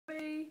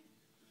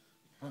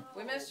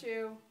We missed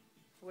you.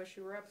 Wish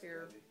you were up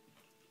here.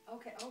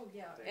 Okay. Oh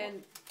yeah.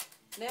 And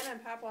Nana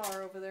and Papa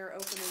are over there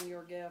opening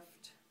your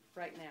gift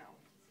right now.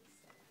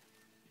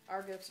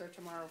 Our gifts are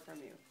tomorrow from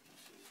you.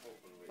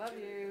 Love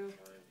you.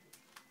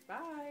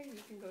 Bye.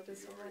 You can go to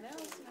someone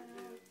else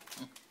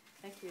now.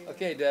 Thank you.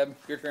 Okay, Deb,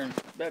 your turn.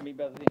 Bethany.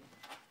 Well,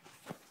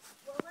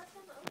 let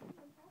them open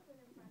the present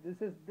in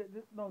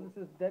front of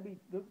This is Debbie.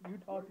 You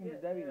talking to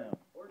Debbie now.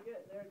 We're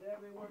getting there,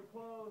 Debbie. We're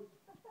close.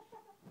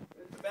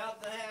 It's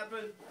about to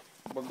happen.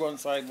 We're going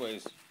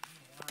sideways.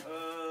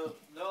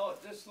 No,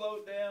 just slow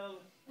it down.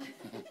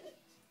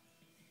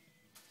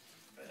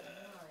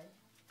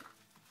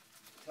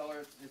 Tell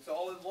her it's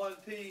all in one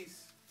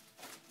piece.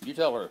 You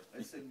tell her.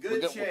 It's in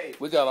good shape.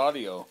 We got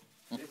audio.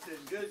 It's in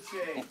good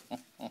shape.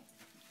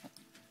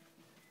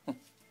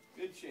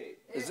 Good shape.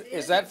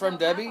 Is that from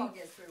Debbie?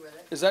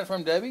 Is that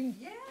from Debbie?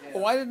 Yeah.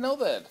 Oh, I didn't know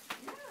that.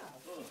 Yeah.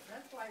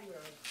 That's why we're.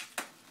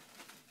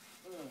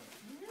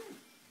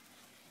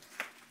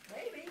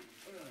 Maybe.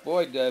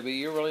 Boy, Debbie,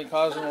 you're really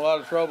causing a lot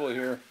of trouble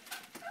here.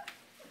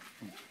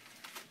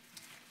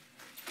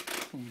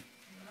 No,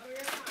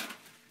 you're not.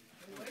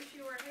 We wish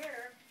you were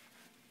here.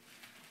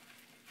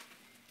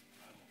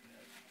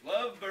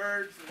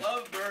 Lovebirds,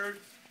 lovebirds.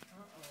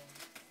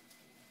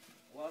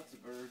 Uh-oh. Lots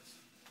of birds.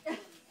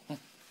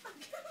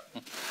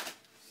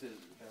 Scissors,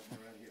 have them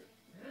right here.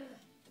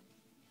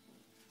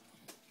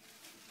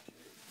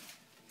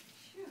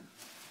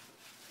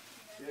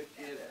 Check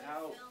it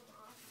out.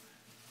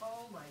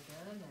 Oh my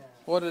goodness.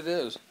 What it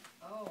is?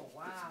 Oh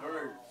wow. It's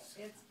birds.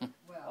 It's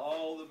well.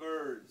 All the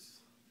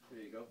birds.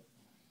 There you go.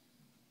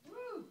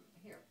 Woo.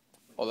 Here.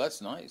 Oh,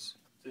 that's nice.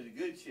 It's in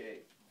good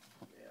shape.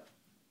 Yeah.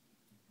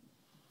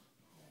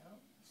 Yeah.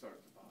 Start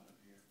at the bottom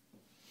here.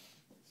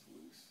 It's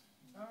loose.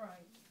 All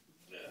right.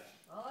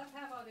 I'll let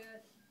Papa do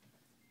it.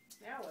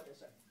 Now what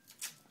is it?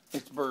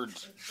 It's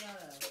birds. It's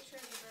got a. picture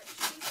of the bird.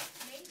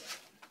 She made it.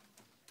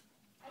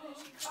 I bet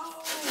she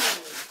Oh,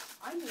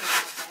 I knew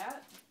about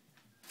that.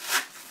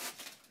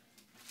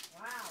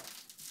 Wow.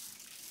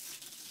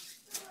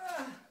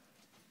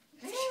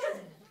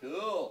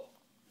 Cool.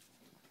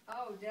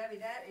 Oh, Debbie,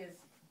 that is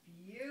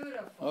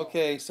beautiful.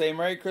 Okay, say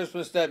Merry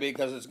Christmas, Debbie,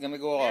 because it's going to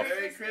go off.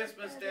 Merry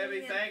Christmas,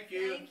 Debbie. Thank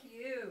you. Thank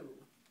you.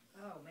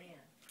 Oh, man.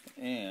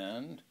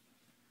 And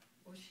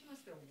Well, she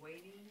must have been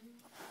waiting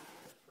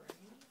for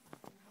me.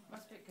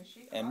 Must be because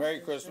she. Merry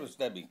crossed it. Christmas,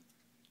 Debbie.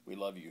 We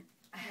love you.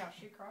 Yeah,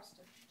 she crossed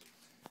it.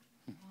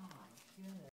 Oh, my goodness.